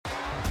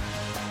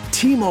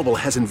T-Mobile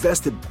has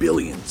invested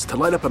billions to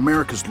light up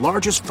America's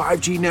largest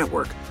 5G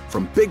network,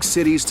 from big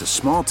cities to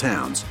small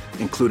towns,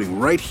 including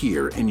right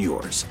here in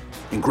yours.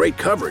 And great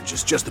coverage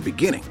is just the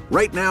beginning.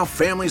 Right now,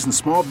 families and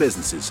small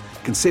businesses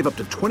can save up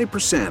to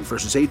 20%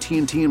 versus AT&T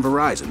and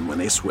Verizon when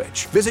they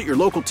switch. Visit your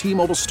local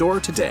T-Mobile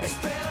store today.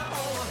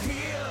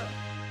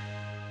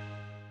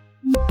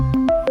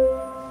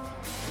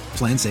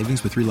 Plan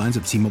savings with 3 lines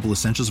of T-Mobile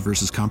Essentials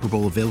versus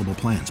comparable available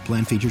plans.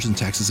 Plan features and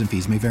taxes and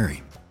fees may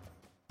vary.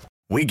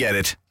 We get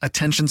it.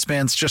 Attention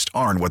spans just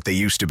aren't what they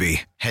used to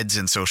be. Heads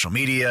in social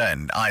media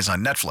and eyes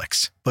on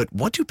Netflix. But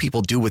what do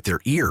people do with their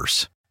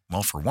ears?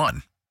 Well, for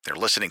one, they're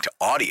listening to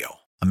audio.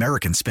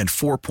 Americans spend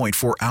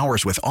 4.4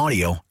 hours with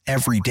audio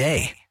every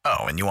day. Oh,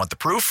 and you want the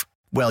proof?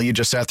 Well, you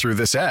just sat through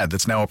this ad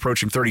that's now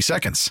approaching 30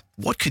 seconds.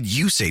 What could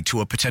you say to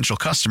a potential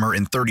customer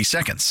in 30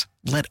 seconds?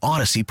 Let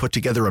Odyssey put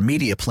together a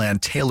media plan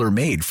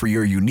tailor-made for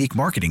your unique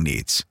marketing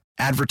needs.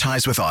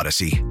 Advertise with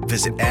Odyssey.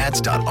 Visit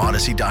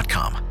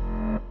ads.odyssey.com.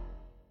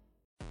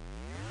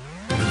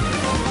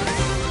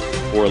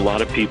 For a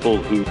lot of people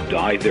who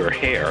dye their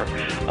hair,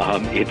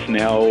 it's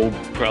now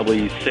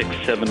probably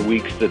 6-7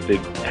 weeks that they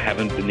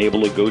haven't been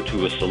able to go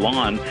to a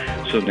salon,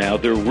 so now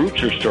their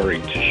roots are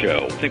starting to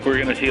show. I think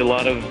we're going to see a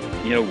lot of,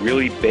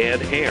 really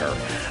bad hair,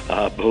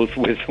 both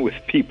with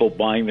people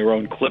buying their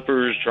own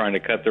clippers, trying to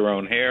cut their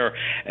own hair,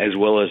 as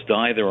well as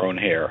dye their own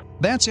hair.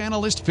 That's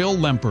analyst Phil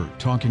Lempert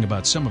talking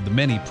about some of the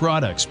many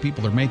products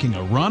people are making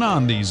a run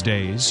on these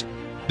days.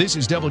 This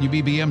is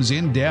WBBM's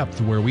In Depth,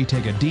 where we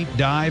take a deep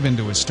dive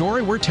into a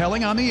story we're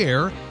telling on the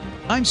air.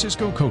 I'm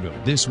Cisco Cotto.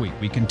 This week,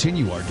 we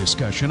continue our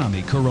discussion on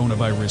the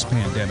coronavirus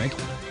pandemic.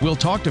 We'll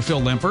talk to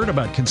Phil Lempert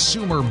about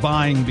consumer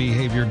buying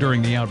behavior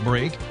during the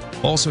outbreak.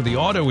 Also, the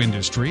auto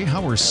industry,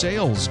 how are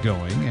sales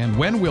going? And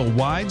when will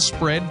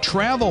widespread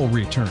travel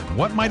return?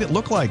 What might it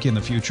look like in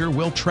the future?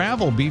 Will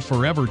travel be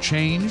forever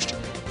changed?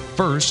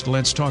 First,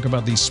 let's talk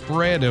about the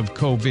spread of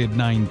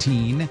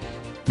COVID-19.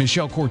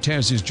 Michelle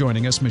Cortez is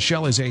joining us.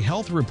 Michelle is a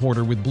health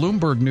reporter with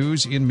Bloomberg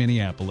News in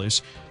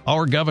Minneapolis.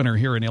 Our governor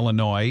here in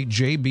Illinois,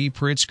 J.B.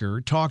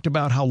 Pritzker, talked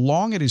about how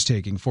long it is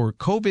taking for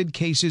COVID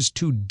cases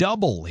to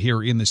double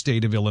here in the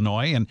state of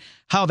Illinois and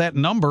how that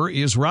number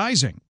is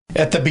rising.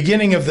 At the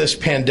beginning of this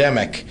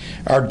pandemic,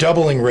 our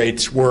doubling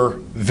rates were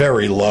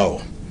very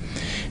low.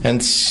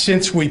 And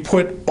since we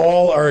put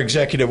all our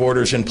executive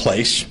orders in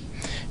place,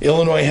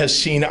 Illinois has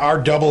seen our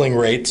doubling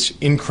rates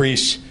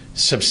increase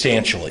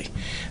substantially.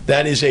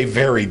 That is a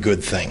very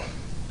good thing.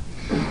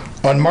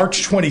 On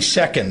March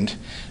 22nd,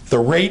 the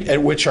rate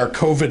at which our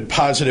COVID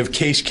positive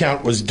case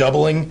count was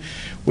doubling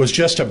was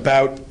just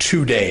about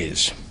 2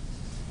 days.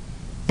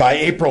 By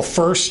April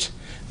 1st,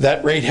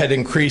 that rate had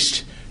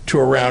increased to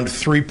around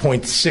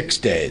 3.6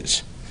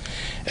 days.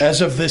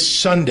 As of this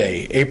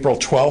Sunday, April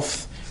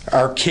 12th,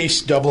 our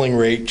case doubling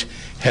rate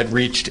had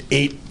reached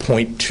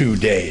 8.2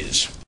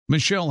 days.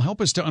 Michelle,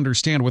 help us to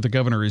understand what the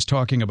governor is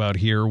talking about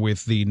here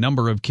with the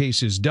number of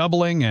cases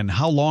doubling and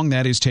how long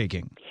that is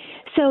taking.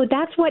 So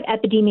that's what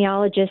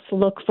epidemiologists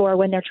look for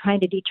when they're trying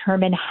to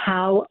determine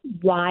how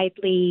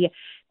widely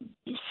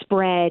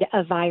spread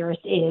a virus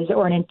is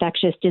or an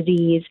infectious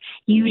disease.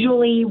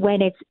 Usually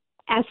when it's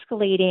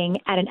escalating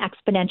at an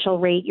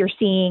exponential rate, you're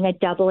seeing a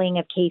doubling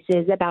of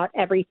cases about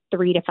every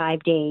 3 to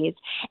 5 days.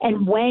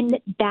 And when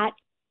that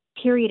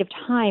period of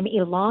time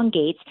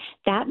elongates,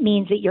 that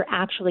means that you're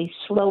actually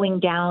slowing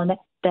down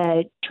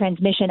the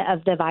transmission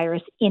of the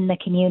virus in the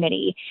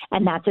community.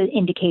 And that's an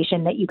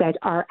indication that you guys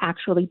are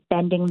actually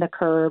bending the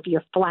curve,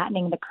 you're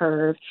flattening the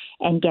curve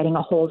and getting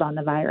a hold on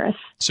the virus.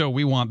 So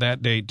we want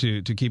that date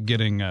to keep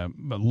getting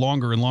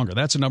longer and longer.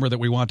 That's a number that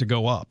we want to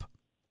go up.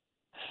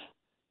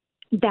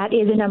 That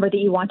is a number that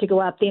you want to go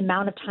up, the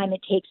amount of time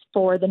it takes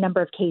for the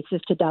number of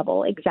cases to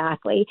double.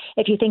 Exactly.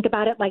 If you think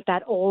about it like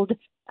that old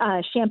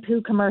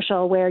shampoo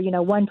commercial where,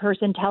 one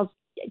person tells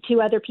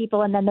 2 other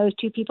people and then those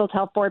 2 people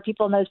tell 4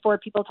 people and those 4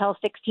 people tell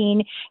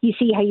 16, you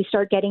see how you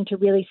start getting to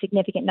really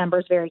significant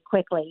numbers very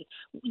quickly.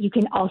 You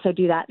can also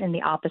do that in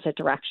the opposite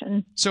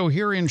direction. So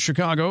here in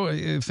Chicago,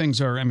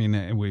 things are,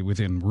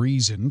 within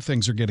reason,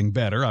 things are getting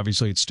better.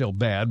 Obviously, it's still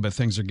bad, but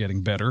things are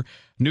getting better.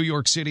 New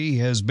York City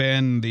has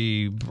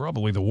been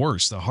probably the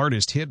worst, the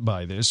hardest hit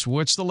by this.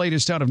 What's the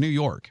latest out of New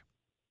York?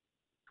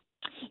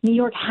 New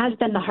York has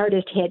been the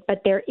hardest hit,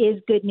 but there is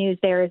good news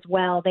there as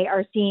well. They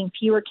are seeing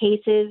fewer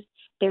cases.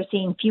 They're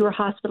seeing fewer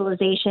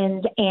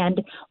hospitalizations.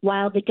 And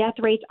while the death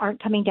rates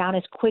aren't coming down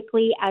as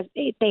quickly as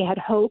they had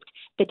hoped,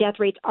 the death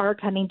rates are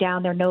coming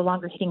down. They're no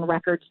longer hitting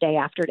records day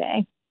after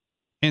day.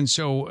 And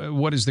so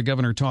what is the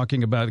governor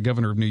talking about, the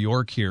governor of New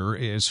York here,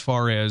 as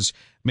far as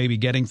maybe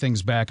getting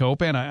things back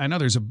open? I know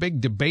there's a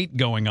big debate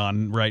going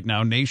on right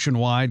now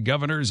nationwide,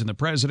 governors and the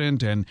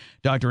president and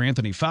Dr.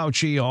 Anthony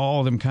Fauci, all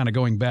of them kind of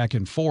going back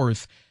and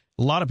forth.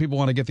 A lot of people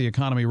want to get the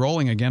economy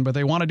rolling again, but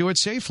they want to do it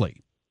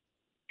safely.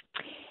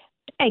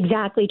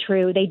 Exactly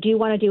true. They do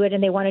want to do it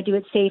and they want to do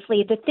it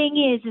safely. The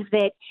thing is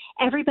that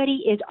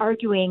everybody is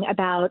arguing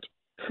about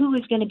who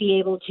is going to be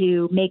able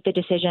to make the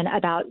decision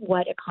about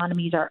what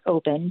economies are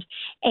opened.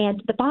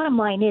 And the bottom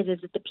line is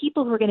that the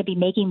people who are going to be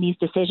making these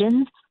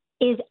decisions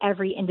is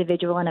every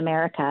individual in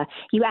America.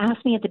 You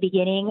asked me at the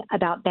beginning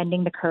about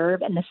bending the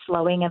curve and the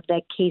slowing of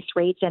the case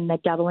rates and the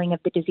doubling of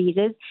the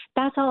diseases.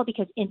 That's all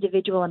because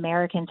individual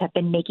Americans have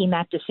been making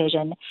that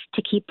decision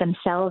to keep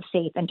themselves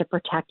safe and to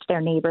protect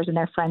their neighbors and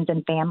their friends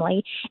and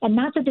family. And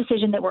that's a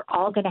decision that we're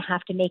all going to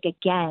have to make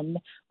again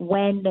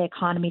when the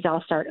economies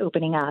all start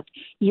opening up.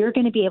 You're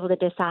going to be able to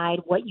decide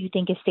what you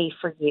think is safe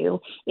for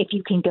you. If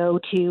you can go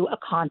to a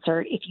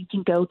concert, if you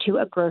can go to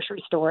a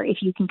grocery store, if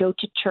you can go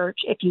to church,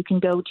 if you can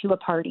go to a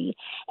party.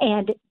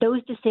 And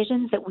those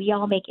decisions that we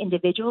all make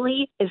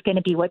individually is going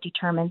to be what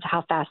determines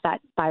how fast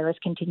that virus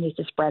continues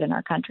to spread in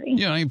our country.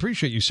 Yeah, I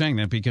appreciate you saying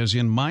that because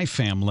in my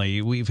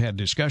family, we've had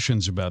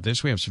discussions about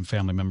this. We have some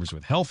family members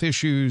with health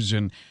issues.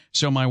 And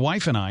so my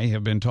wife and I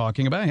have been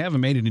talking about, I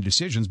haven't made any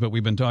decisions, but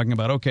we've been talking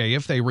about, okay,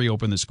 if they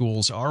reopen the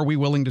schools, are we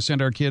willing to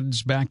send our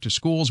kids back to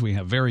schools? We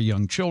have very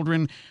young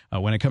children.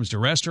 When it comes to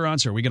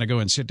restaurants, are we going to go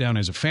and sit down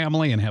as a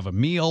family and have a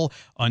meal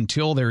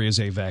until there is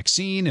a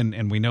vaccine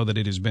and we know that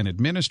it has been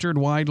administered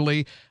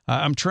widely?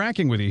 I'm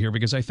tracking with you here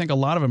because I think a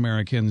lot of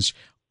Americans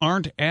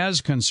aren't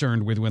as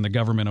concerned with when the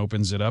government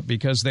opens it up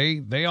because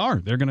they're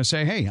going to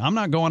say, hey, I'm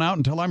not going out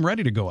until I'm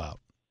ready to go out.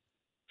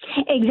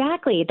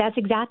 Exactly. That's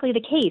exactly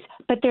the case.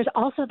 But there's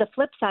also the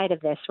flip side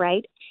of this,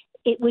 right?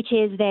 Which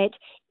is that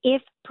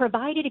if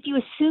you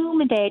assume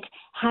that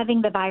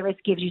having the virus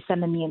gives you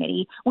some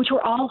immunity, which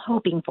we're all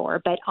hoping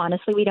for, but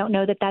honestly, we don't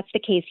know that that's the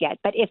case yet.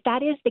 But if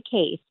that is the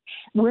case,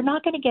 we're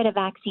not going to get a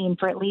vaccine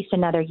for at least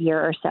another year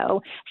or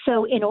so.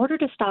 So in order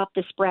to stop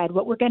the spread,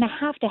 what we're going to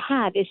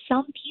have is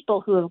some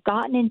people who have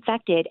gotten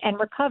infected and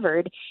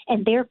recovered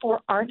and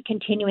therefore aren't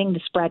continuing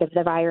the spread of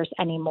the virus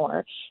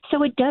anymore.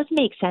 So it does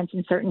make sense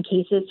in certain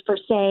cases for,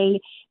 say,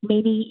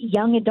 maybe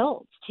young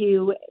adults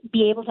to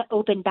be able to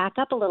open back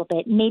up a little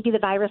bit. Maybe the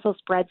virus will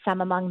spread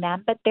some among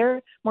them, but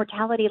their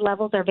mortality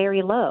levels are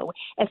very low.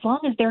 As long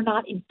as they're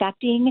not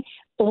infecting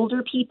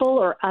older people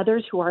or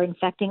others who are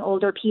infecting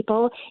older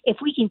people, if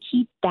we can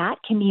keep that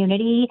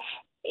community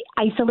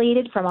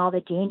isolated from all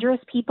the dangerous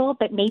people,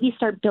 but maybe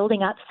start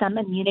building up some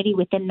immunity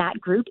within that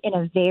group in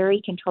a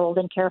very controlled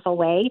and careful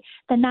way,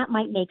 then that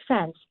might make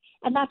sense.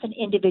 And that's an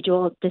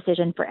individual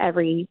decision for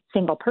every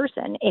single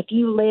person. If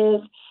you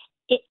live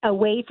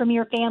away from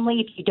your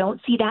family, if you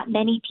don't see that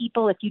many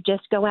people, if you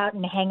just go out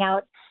and hang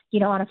out,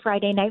 on a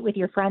Friday night with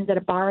your friends at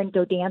a bar and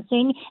go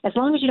dancing, as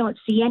long as you don't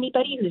see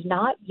anybody who's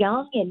not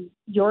young and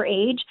your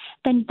age,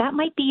 then that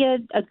might be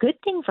a good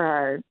thing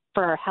for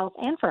our health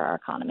and for our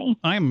economy.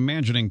 I'm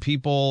imagining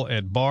people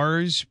at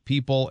bars,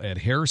 people at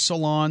hair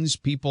salons,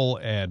 people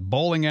at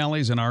bowling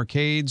alleys and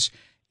arcades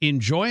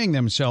enjoying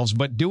themselves,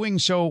 but doing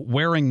so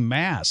wearing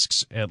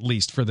masks, at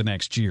least for the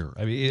next year.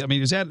 I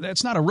mean,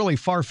 that's not a really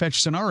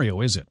far-fetched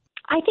scenario, is it?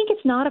 I think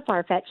it's not a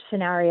far-fetched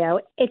scenario.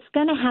 It's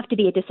going to have to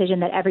be a decision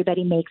that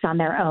everybody makes on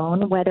their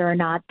own, whether or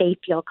not they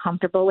feel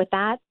comfortable with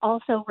that.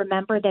 Also,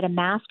 remember that a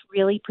mask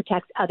really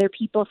protects other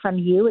people from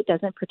you. It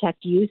doesn't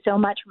protect you so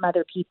much from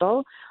other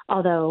people,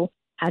 although,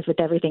 as with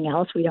everything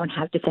else, we don't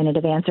have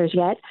definitive answers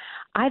yet.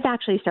 I've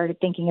actually started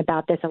thinking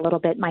about this a little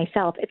bit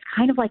myself. It's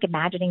kind of like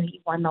imagining that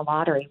you won the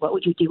lottery. What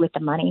would you do with the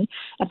money?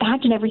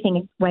 Imagine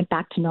everything went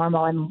back to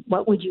normal, and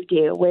what would you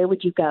do? Where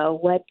would you go?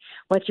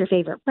 What's your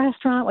favorite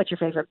restaurant? What's your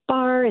favorite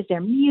bar? Is there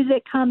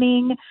music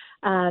coming?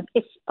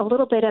 It's a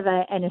little bit of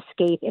an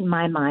escape in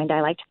my mind.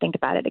 I like to think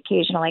about it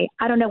occasionally.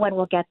 I don't know when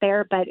we'll get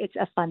there, but it's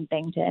a fun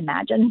thing to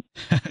imagine.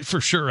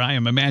 For sure. I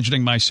am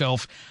imagining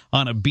myself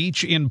on a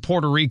beach in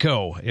Puerto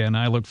Rico, and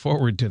I look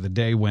forward to the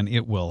day when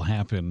it will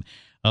happen.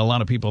 A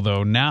lot of people,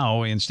 though,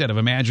 now, instead of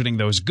imagining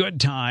those good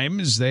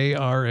times, they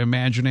are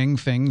imagining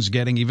things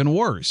getting even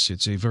worse.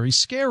 It's a very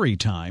scary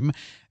time,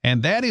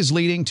 and that is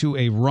leading to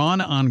a run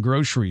on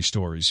grocery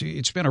stores.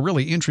 It's been a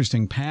really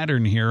interesting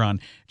pattern here on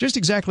just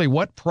exactly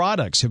what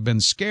products have been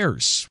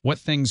scarce, what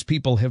things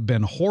people have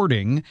been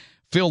hoarding.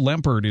 Phil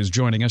Lempert is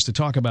joining us to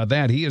talk about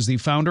that. He is the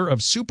founder of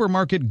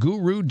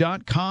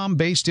SupermarketGuru.com,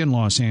 based in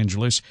Los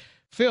Angeles.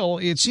 Phil,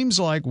 it seems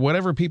like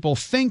whatever people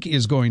think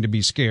is going to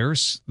be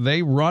scarce,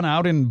 they run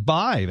out and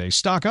buy. They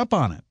stock up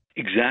on it.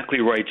 Exactly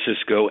right,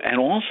 Cisco. And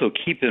also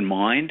keep in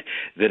mind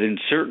that in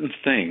certain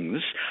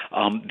things,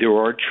 there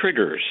are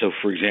triggers. So,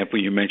 for example,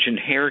 you mentioned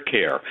hair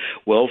care.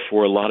 Well,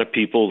 for a lot of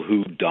people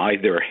who dye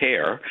their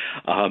hair,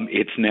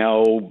 it's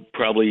now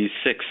probably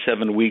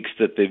 6-7 weeks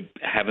that they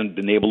haven't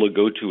been able to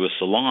go to a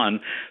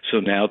salon. So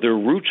now their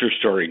roots are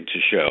starting to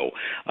show.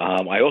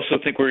 I also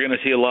think we're going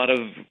to see a lot of,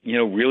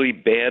 really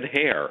bad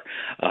hair,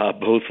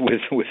 both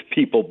with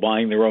people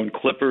buying their own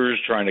clippers,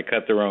 trying to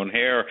cut their own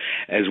hair,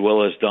 as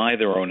well as dye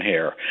their own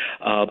hair.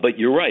 But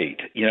you're right.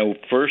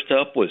 First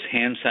up was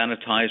hand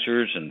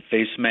sanitizers and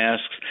face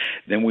masks.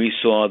 Then we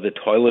saw the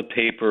toilet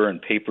paper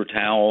and paper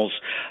towels.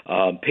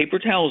 Paper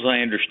towels, I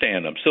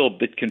understand. I'm still a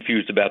bit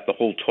confused about the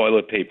whole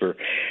toilet paper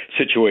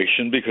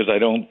situation because I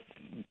don't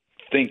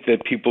think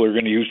that people are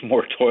going to use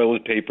more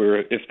toilet paper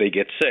if they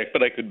get sick,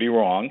 but I could be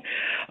wrong.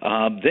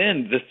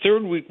 Then the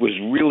third week was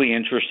really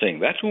interesting.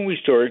 That's when we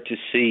started to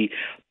see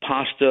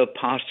pasta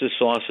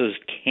sauces,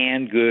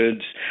 canned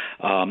goods.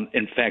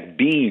 In fact,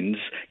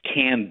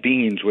 canned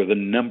beans were the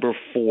number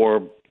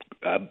 4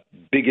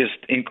 biggest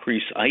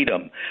increase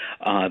item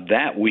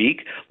that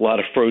week. A lot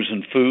of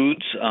frozen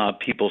foods,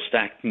 people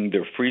stacking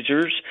their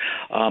freezers.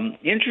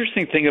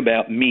 Interesting thing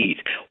about meat,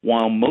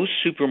 while most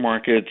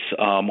supermarkets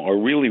are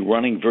really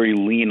running very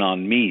lean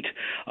on meat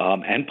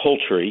and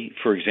poultry,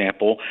 for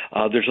example,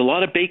 there's a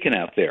lot of bacon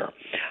out there.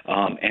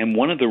 And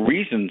one of the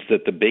reasons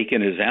that the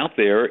bacon is out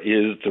there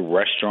is the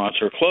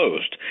restaurants are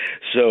closed.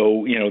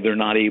 So, they're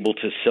not able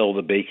to sell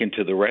the bacon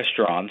to the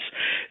restaurants.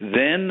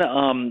 Then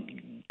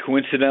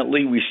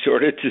coincidentally, we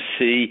started to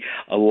see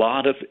a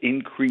lot of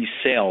increased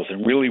sales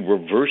and really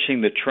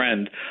reversing the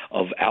trend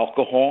of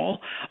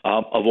alcohol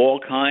of all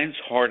kinds,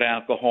 hard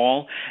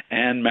alcohol,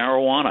 and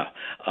marijuana.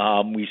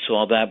 We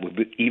saw that.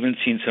 We've even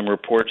seen some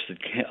reports that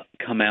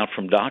come out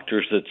from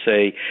doctors that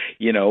say,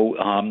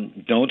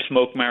 don't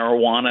smoke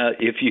marijuana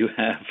if you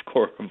have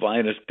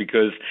coronavirus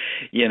because,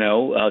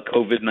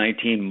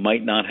 COVID-19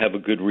 might not have a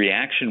good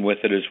reaction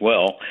with it as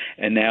well.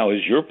 And now,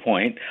 as your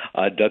point,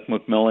 Doug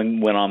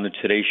McMillon went on the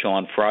Today Show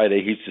on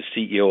Friday. He's the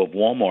CEO of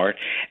Walmart,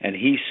 and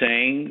he's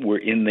saying we're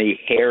in the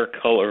hair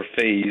color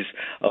phase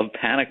of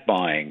panic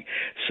buying.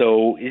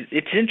 So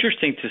it's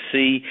interesting to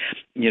see,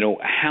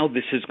 how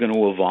this is going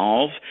to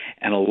evolve,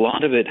 and a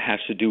lot of it has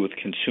to do with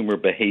consumer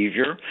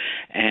behavior,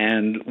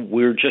 and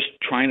we're just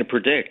trying to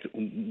predict,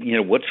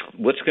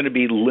 what's going to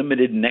be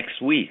limited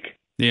next week.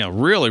 Yeah,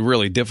 really,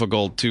 really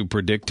difficult to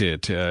predict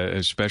it,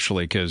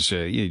 especially because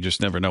you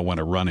just never know when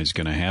a run is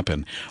going to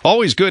happen.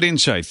 Always good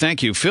insight.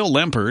 Thank you, Phil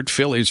Lempert.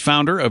 Phil is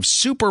founder of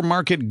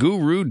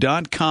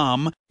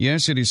SupermarketGuru.com.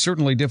 Yes, it is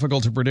certainly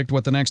difficult to predict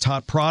what the next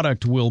hot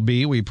product will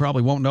be. We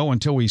probably won't know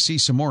until we see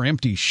some more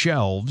empty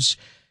shelves.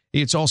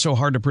 It's also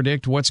hard to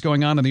predict what's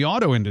going on in the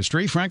auto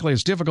industry. Frankly,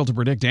 it's difficult to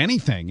predict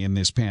anything in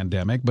this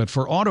pandemic, but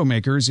for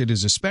automakers, it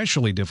is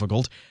especially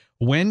difficult.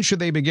 When should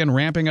they begin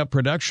ramping up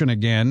production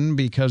again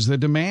because the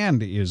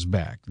demand is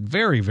back?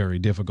 Very, very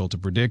difficult to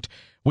predict.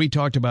 We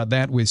talked about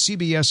that with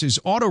CBS's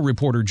auto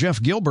reporter Jeff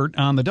Gilbert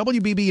on the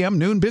WBBM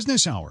Noon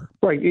Business Hour.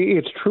 Right.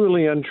 It's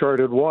truly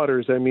uncharted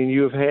waters. I mean,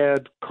 you've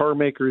had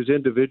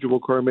individual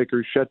car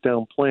makers shut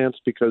down plants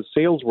because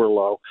sales were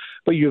low,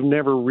 but you've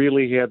never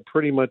really had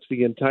pretty much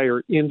the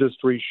entire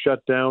industry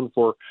shut down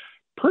for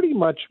pretty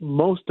much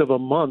most of a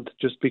month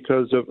just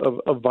because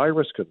of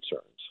virus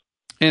concerns.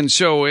 And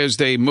so as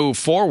they move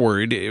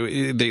forward,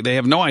 they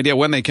have no idea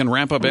when they can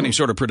ramp up any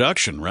sort of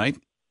production, right?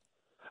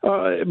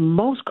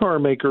 Most car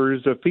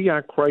makers,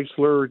 Fiat,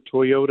 Chrysler,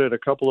 Toyota, and a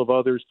couple of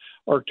others,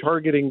 are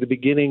targeting the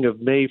beginning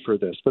of May for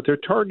this, but they're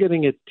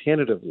targeting it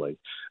tentatively.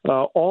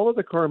 All of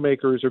the car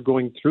makers are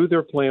going through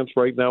their plants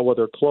right now while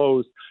they're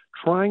closed,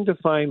 trying to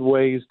find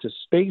ways to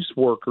space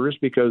workers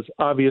because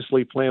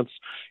obviously plants,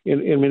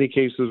 in many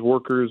cases,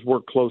 workers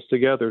work close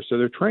together. So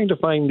they're trying to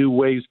find new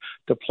ways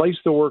to place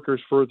the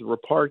workers further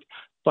apart,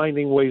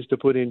 finding ways to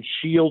put in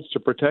shields to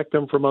protect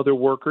them from other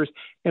workers,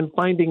 and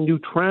finding new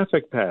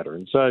traffic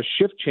patterns.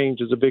 Shift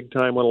change is a big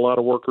time when a lot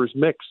of workers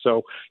mix.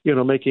 So,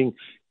 making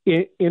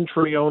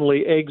entry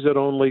only, exit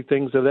only,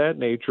 things of that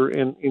nature,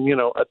 and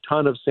a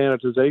ton of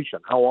sanitization.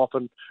 How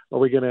often are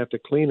we going to have to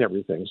clean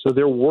everything? So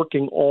they're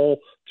working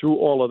through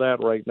all of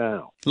that right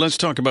now. Let's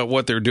talk about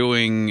what they're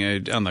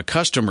doing on the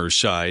customer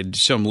side.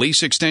 Some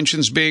lease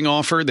extensions being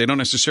offered. They don't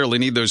necessarily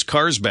need those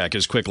cars back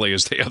as quickly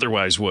as they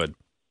otherwise would.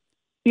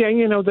 Yeah,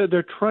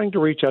 they're trying to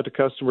reach out to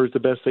customers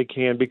the best they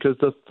can because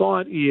the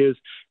thought is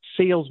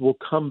sales will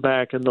come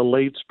back in the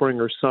late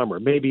spring or summer.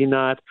 Maybe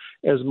not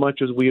as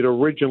much as we had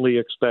originally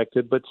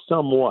expected, but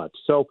somewhat.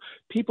 So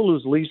people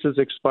whose leases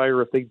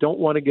expire, if they don't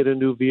want to get a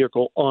new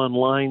vehicle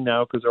online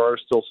now because there are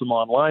still some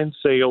online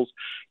sales,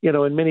 in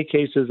many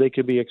cases they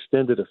could be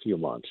extended a few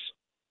months.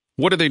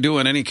 What are they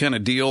doing? Any kind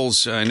of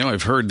deals? I know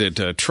I've heard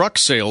that truck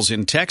sales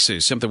in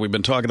Texas, something we've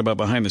been talking about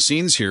behind the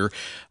scenes here,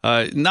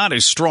 not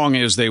as strong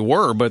as they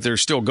were, but they're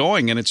still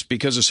going, and it's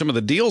because of some of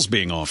the deals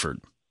being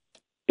offered.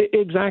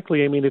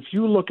 Exactly. I mean, if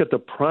you look at the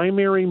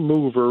primary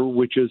mover,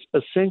 which is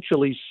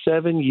essentially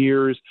 7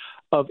 years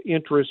of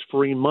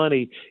interest-free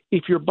money,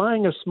 if you're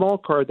buying a small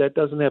car, that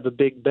doesn't have a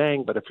big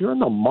bang. But if you're in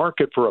the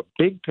market for a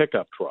big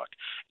pickup truck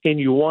and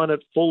you want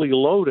it fully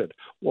loaded,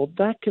 well,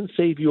 that can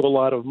save you a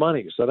lot of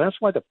money. So that's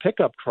why the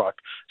pickup truck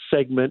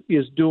segment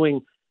is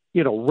doing,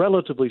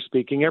 relatively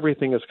speaking,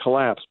 everything has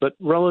collapsed. But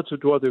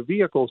relative to other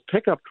vehicles,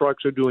 pickup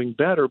trucks are doing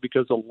better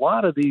because a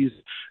lot of these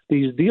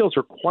deals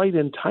are quite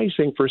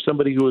enticing for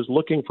somebody who is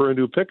looking for a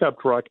new pickup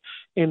truck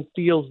and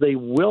feels they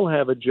will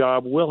have a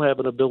job, will have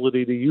an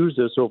ability to use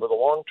this over the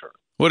long term.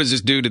 What does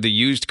this do to the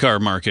used car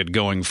market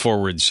going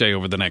forward, say,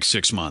 over the next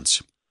 6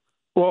 months?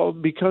 Well,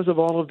 because of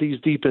all of these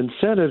deep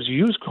incentives,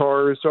 used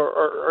cars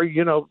are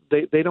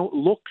they don't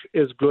look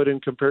as good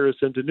in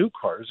comparison to new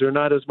cars. They're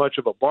not as much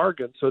of a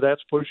bargain, so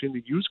that's pushing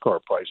the used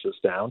car prices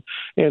down.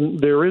 And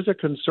there is a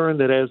concern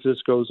that as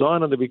this goes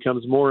on and there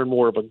becomes more and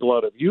more of a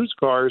glut of used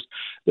cars,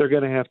 they're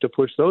going to have to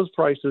push those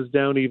prices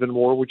down even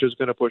more, which is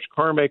going to push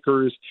car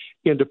makers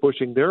into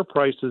pushing their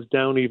prices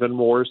down even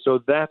more. So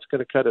that's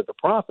going to cut into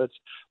profits.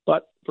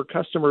 But for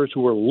customers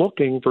who are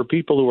looking, for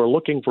people who are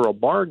looking for a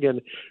bargain,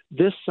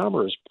 this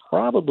summer is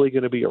probably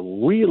going to be a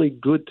really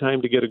good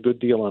time to get a good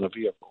deal on a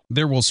vehicle.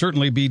 There will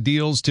certainly be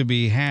deals to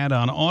be had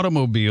on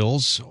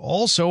automobiles,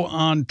 also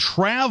on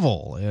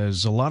travel,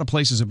 as a lot of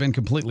places have been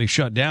completely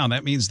shut down.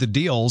 That means the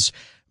deals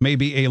may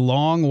be a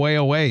long way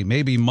away,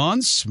 maybe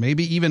months,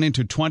 maybe even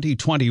into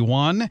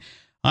 2021.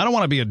 I don't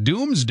want to be a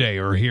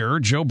doomsdayer here.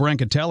 Joe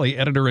Brancatelli,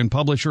 editor and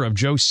publisher of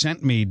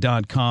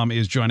JoeSentMe.com,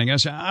 is joining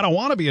us. I don't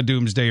want to be a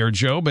doomsdayer,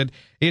 Joe, but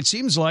it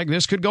seems like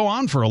this could go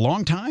on for a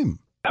long time.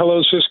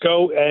 Hello,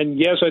 Cisco. And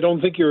yes, I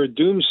don't think you're a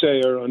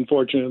doomsayer,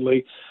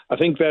 unfortunately. I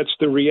think that's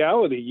the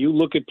reality. You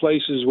look at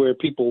places where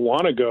people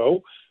want to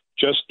go.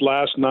 Just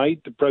last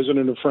night, the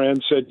president of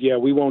France said,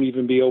 we won't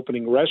even be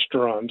opening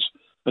restaurants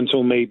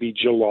until maybe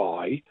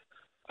July.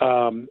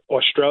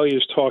 Australia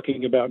is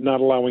talking about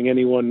not allowing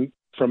anyone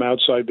from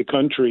outside the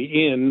country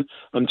in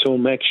until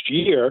next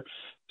year.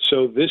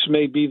 So this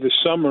may be the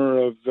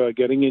summer of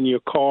getting in your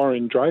car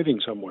and driving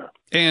somewhere.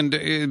 And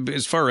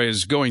as far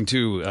as going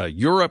to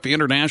Europe,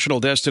 international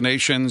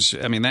destinations,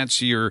 I mean,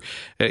 that's you're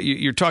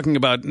talking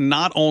about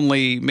not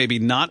only maybe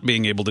not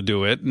being able to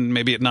do it and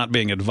maybe it not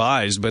being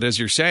advised, but as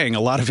you're saying, a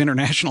lot of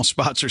international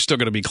spots are still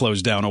going to be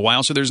closed down a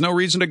while, so there's no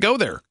reason to go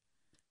there.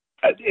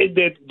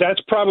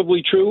 That's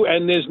probably true,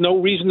 and there's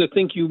no reason to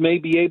think you may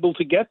be able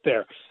to get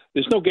there.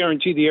 There's no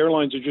guarantee the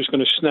airlines are just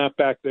going to snap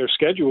back their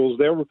schedules.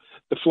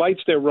 The flights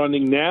they're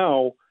running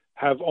now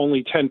have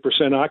only 10%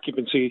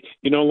 occupancy.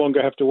 You no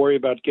longer have to worry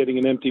about getting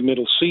an empty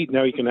middle seat.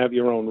 Now you can have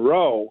your own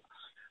row.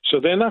 So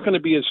they're not going to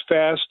be as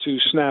fast to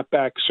snap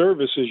back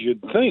service as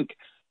you'd think.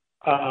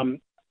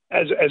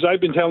 As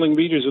I've been telling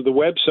readers of the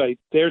website,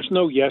 there's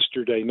no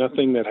yesterday.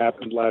 Nothing that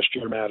happened last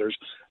year matters.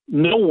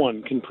 No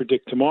one can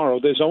predict tomorrow.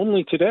 There's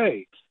only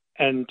today.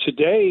 And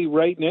today,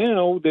 right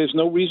now, there's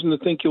no reason to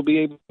think you'll be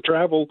able to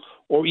travel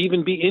or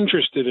even be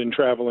interested in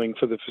traveling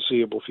for the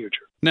foreseeable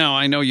future. Now,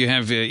 I know you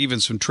have even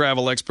some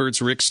travel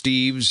experts, Rick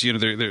Steves,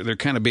 they're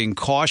kind of being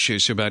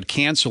cautious about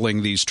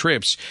canceling these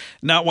trips,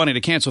 not wanting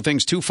to cancel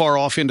things too far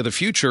off into the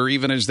future,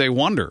 even as they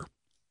wonder.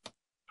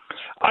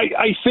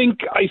 I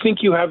think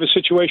you have a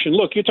situation.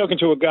 Look, you're talking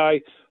to a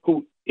guy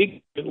who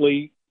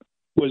ignorantly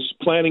was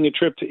planning a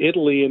trip to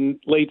Italy in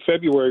late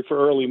February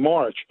for early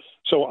March.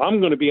 So I'm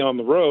going to be on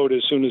the road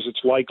as soon as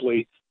it's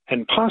likely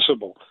and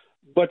possible.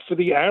 But for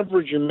the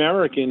average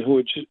American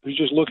who's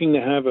just looking to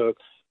have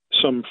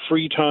some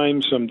free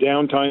time, some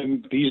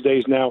downtime these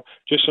days now,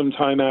 just some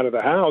time out of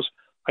the house,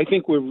 I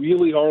think we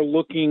really are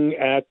looking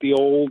at the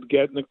old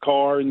get in the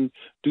car and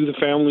do the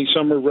family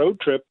summer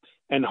road trip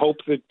and hope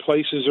that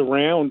places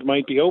around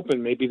might be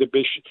open. Maybe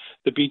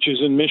the beaches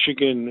in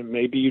Michigan,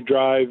 maybe you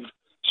drive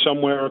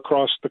somewhere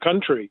across the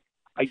country.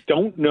 I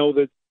don't know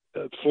that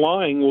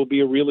flying will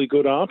be a really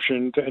good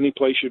option to any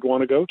place you'd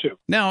want to go to.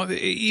 Now,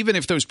 even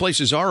if those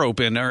places are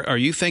open, are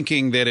you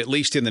thinking that at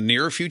least in the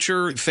near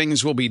future,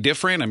 things will be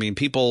different? I mean,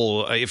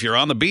 people, if you're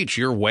on the beach,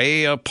 you're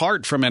way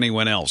apart from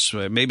anyone else,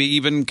 maybe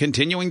even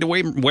continuing to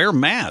wear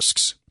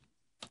masks.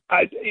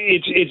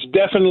 It's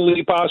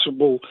definitely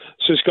possible,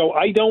 Cisco.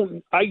 I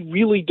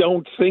really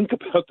don't think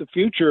about the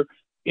future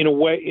in the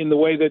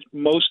way that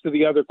most of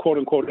the other quote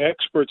unquote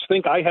experts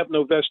think. I have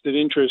no vested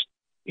interest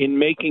in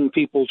making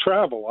people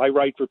travel. I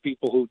write for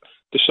people who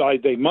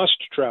decide they must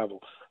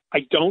travel. I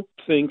don't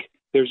think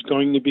there's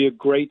going to be a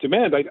great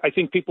demand. I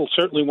think people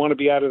certainly want to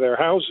be out of their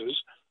houses,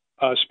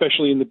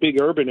 especially in the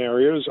big urban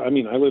areas. I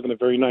mean, I live in a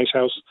very nice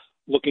house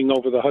looking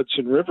over the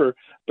Hudson River,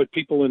 but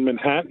people in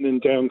Manhattan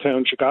and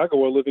downtown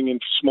Chicago are living in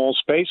small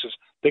spaces.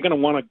 They're going to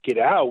want to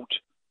get out,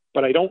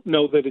 but I don't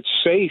know that it's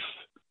safe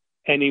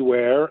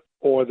anywhere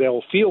or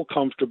they'll feel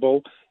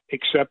comfortable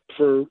except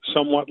for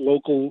somewhat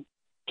local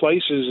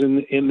places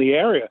in the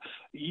area.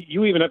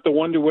 You even have to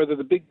wonder whether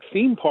the big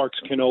theme parks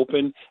can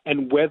open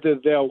and whether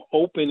they'll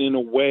open in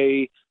a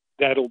way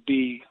that'll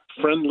be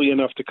friendly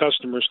enough to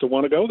customers to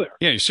want to go there.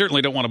 Yeah, you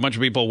certainly don't want a bunch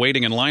of people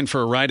waiting in line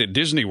for a ride at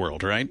Disney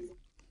World, right?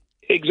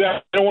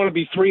 Exactly. I don't want to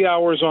be 3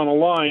 hours on a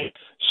line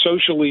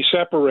socially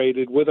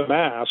separated with a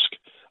mask.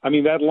 I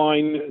mean, that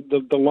line,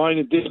 the line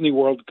at Disney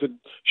World could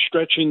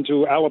stretch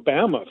into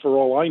Alabama for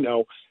all I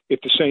know if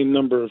the same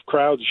number of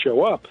crowds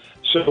show up.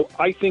 So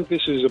I think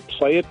this is a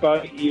play it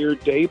by ear,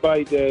 day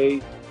by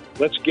day.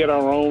 Let's get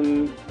our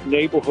own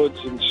neighborhoods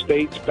and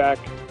states back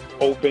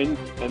open,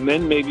 and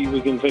then maybe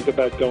we can think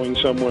about going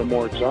somewhere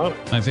more exotic.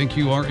 I think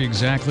you are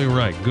exactly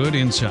right. Good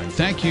insight.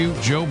 Thank you,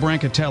 Joe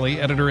Brancatelli,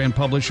 editor and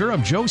publisher of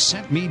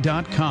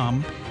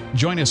JoeSentMe.com.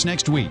 Join us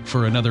next week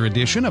for another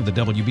edition of the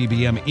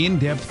WBBM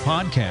In-Depth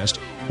Podcast,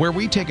 where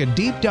we take a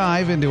deep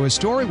dive into a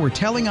story we're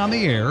telling on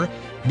the air.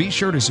 Be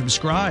sure to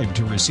subscribe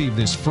to receive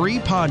this free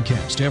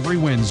podcast every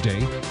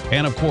Wednesday.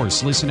 And, of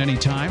course, listen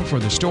anytime for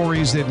the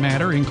stories that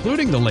matter,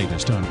 including the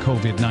latest on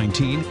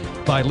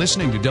COVID-19, by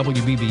listening to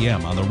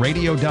WBBM on the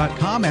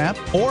radio.com app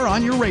or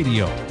on your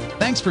radio.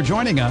 Thanks for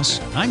joining us.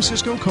 I'm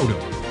Cisco Cotto.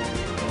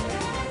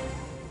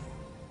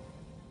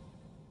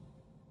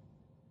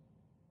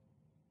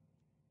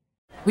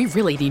 We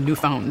really need new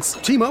phones.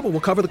 T-Mobile will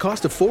cover the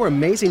cost of 4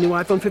 amazing new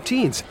iPhone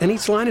 15s, and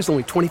each line is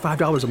only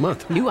 $25 a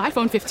month. New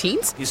iPhone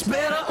 15s? It's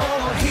better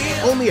over here.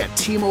 Only at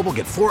T-Mobile,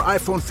 get 4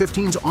 iPhone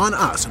 15s on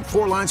us and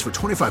 4 lines for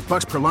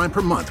 $25 per line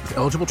per month with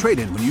eligible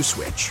trade-in when you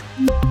switch.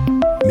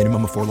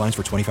 Minimum of 4 lines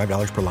for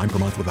 $25 per line per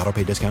month with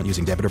autopay discount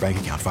using debit or bank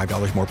account.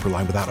 $5 more per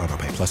line without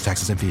autopay, plus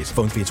taxes and fees.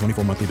 Phone fee at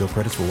 24 monthly bill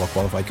credits for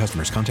well-qualified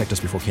customers. Contact us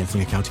before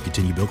canceling account to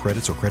continue bill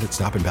credits or credit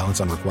stop and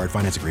balance on required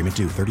finance agreement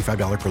due.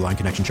 $35 per line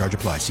connection charge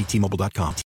applies. See T-Mobile.com.